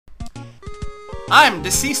I'm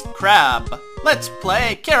Deceased Crab. Let's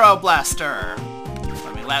play Kero Blaster.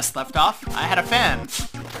 When we last left off, I had a fan.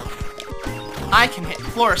 I can hit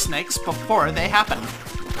floor snakes before they happen.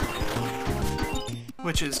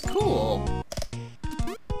 Which is cool.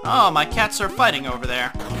 Oh, my cats are fighting over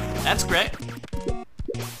there. That's great.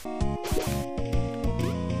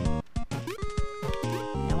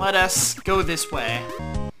 Let us go this way.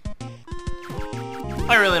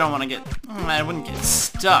 I really don't want to get... I wouldn't get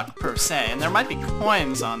stuck, per se, and there might be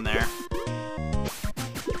coins on there.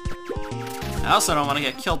 I also don't want to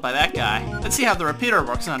get killed by that guy. Let's see how the repeater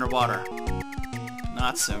works underwater.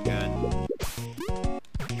 Not so good.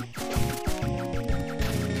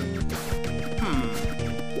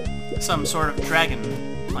 Some sort of dragon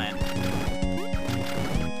plant.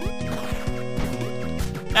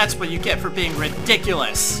 That's what you get for being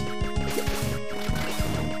ridiculous.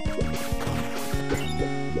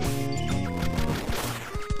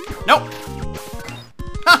 Nope.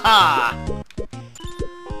 Haha!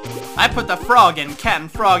 I put the frog in Cat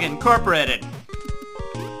and Frog Incorporated.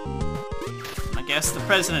 I guess the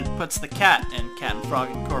president puts the cat in Cat and Frog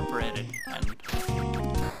Incorporated. And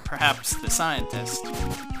perhaps the scientist.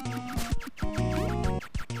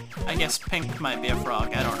 I guess Pink might be a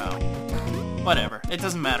frog, I don't know. Whatever, it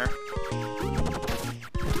doesn't matter.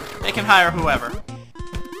 They can hire whoever.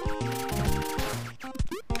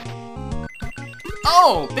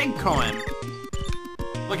 Oh, big coin!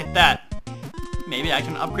 Look at that. Maybe I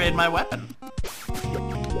can upgrade my weapon.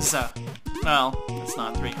 So, well, it's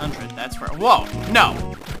not 300, that's where... Whoa!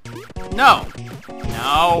 No! No!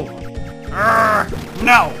 No!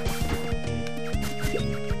 No!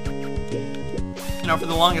 You know, for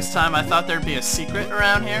the longest time I thought there'd be a secret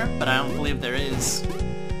around here, but I don't believe there is.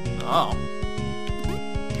 Oh.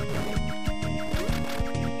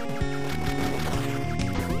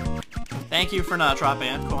 Thank you for not dropping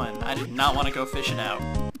a coin. I did not want to go fish it out.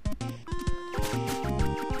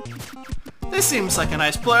 This seems like a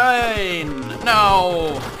nice plane!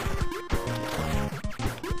 No!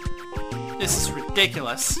 This is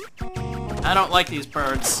ridiculous. I don't like these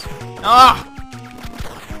birds. Ah!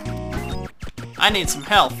 I need some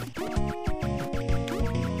health.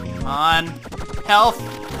 Come on. Health!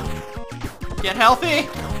 Get healthy!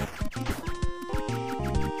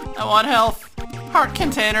 I want health. Heart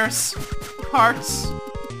containers. Hearts.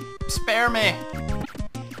 Spare me.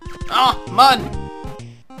 Oh, mud!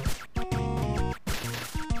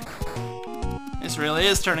 This really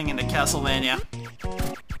is turning into Castlevania.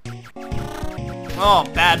 Oh,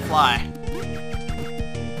 bad fly.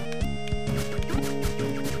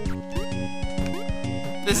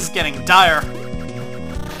 This is getting dire.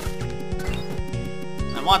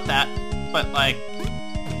 I want that, but like,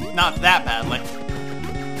 not that badly.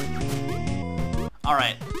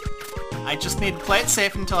 Alright. I just need to play it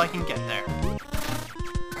safe until I can get there.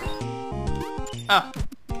 Oh.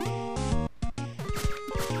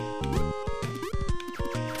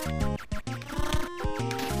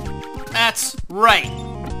 That's right.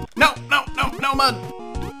 No, no, no, no mud.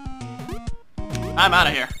 I'm out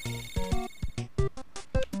of here.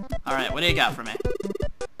 Alright, what do you got for me?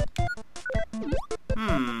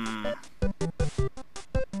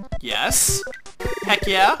 Yes? Heck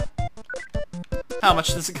yeah? How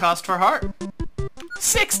much does it cost for a heart?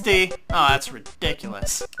 60! Oh, that's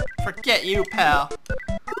ridiculous. Forget you, pal.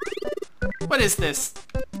 What is this?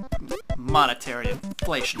 Monetary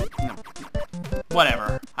inflation. No.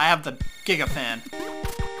 Whatever. I have the Giga Fan.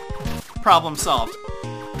 Problem solved.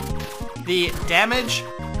 The damage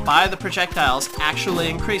by the projectiles actually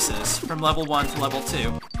increases from level 1 to level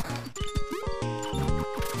 2.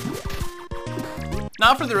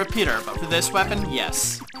 Not for the repeater, but for this weapon,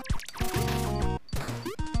 yes.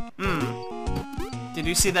 Did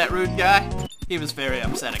you see that rude guy? He was very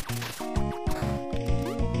upsetting.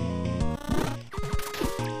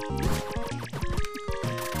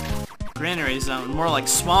 Greenery zone, more like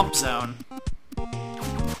swamp zone.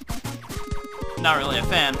 Not really a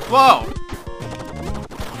fan. Whoa!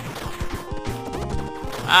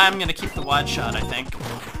 I'm gonna keep the wide shot, I think.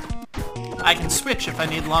 I can switch if I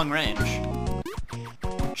need long range.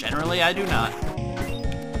 Generally, I do not.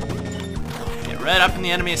 Get right up in the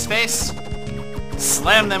enemy's face.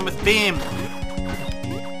 Slam them with beam.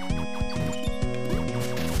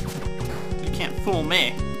 You can't fool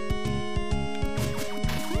me.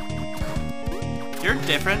 You're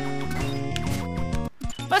different.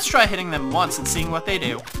 Let's try hitting them once and seeing what they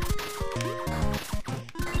do.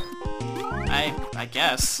 I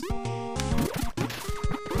guess.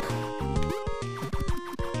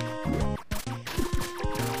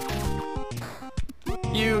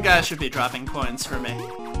 You guys should be dropping coins for me.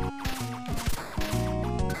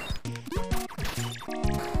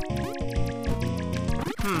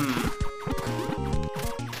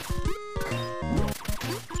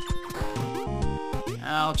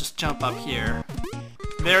 I'll just jump up here.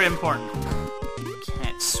 Very important.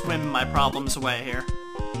 Can't swim my problems away here.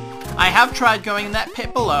 I have tried going in that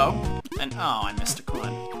pit below, and oh, I missed a coin.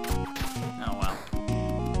 Oh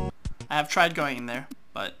well. I have tried going in there,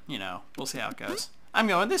 but, you know, we'll see how it goes. I'm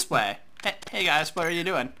going this way. Hey guys, what are you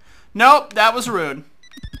doing? Nope, that was rude.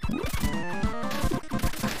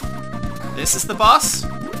 This is the boss?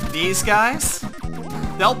 These guys?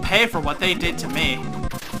 They'll pay for what they did to me.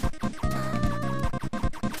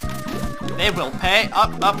 They will pay. Up.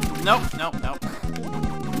 Nope.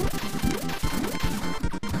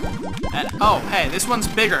 And, oh, hey, this one's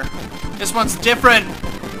bigger. This one's different.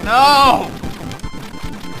 No!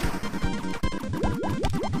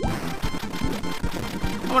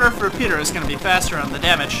 I wonder if Repeater is going to be faster on the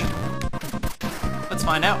damage. Let's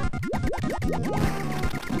find out.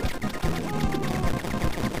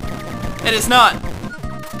 It is not!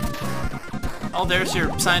 Oh, there's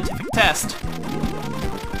your scientific test.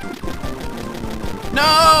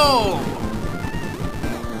 No!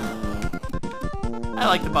 I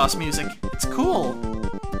like the boss music. It's cool.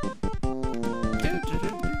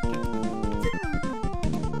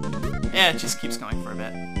 Yeah, it just keeps going for a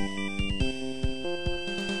bit.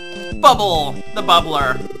 Bubble! The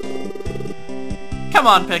bubbler. Come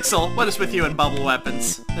on, Pixel. What is with you and bubble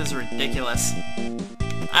weapons? This is ridiculous.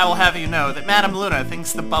 I will have you know that Madame Luna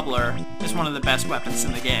thinks the bubbler is one of the best weapons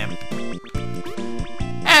in the game.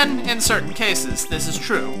 And, in certain cases, this is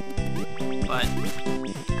true. But,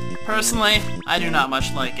 personally, I do not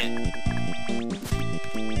much like it.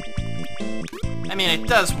 I mean, it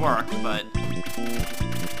does work, but...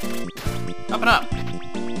 Up and up.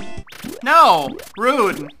 No!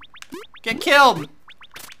 Rude! Get killed!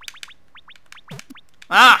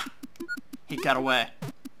 Ah! He got away.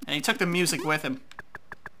 And he took the music with him.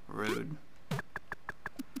 Rude.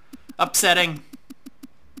 Upsetting.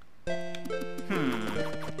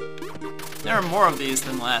 There are more of these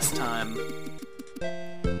than last time.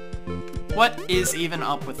 What is even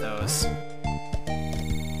up with those?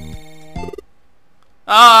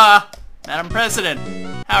 Ah! Madam President!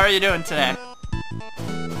 How are you doing today?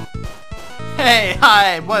 Hey,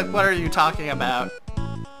 hi! What are you talking about?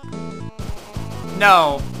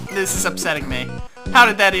 No, this is upsetting me. How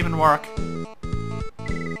did that even work?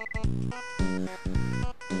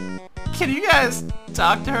 Can you guys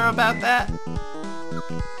talk to her about that?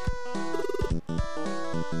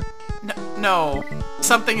 No,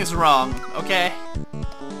 something is wrong, okay?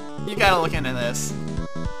 You gotta look into this.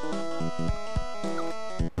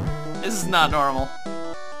 This is not normal.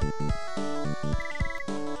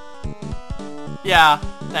 Yeah,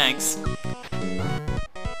 thanks.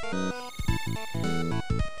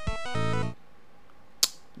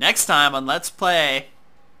 Next time on Let's Play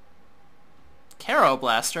Kero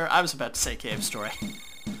Blaster. I was about to say Cave Story.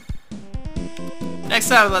 Next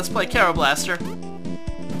time on Let's Play Kero Blaster,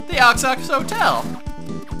 the Ox Hotel.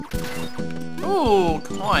 Ooh,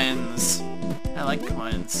 coins. I like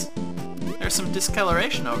coins. There's some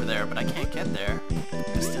discoloration over there, but I can't get there.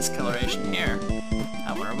 There's discoloration here.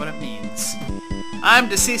 I wonder what it means. I'm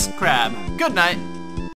Deceased Crab. Good night.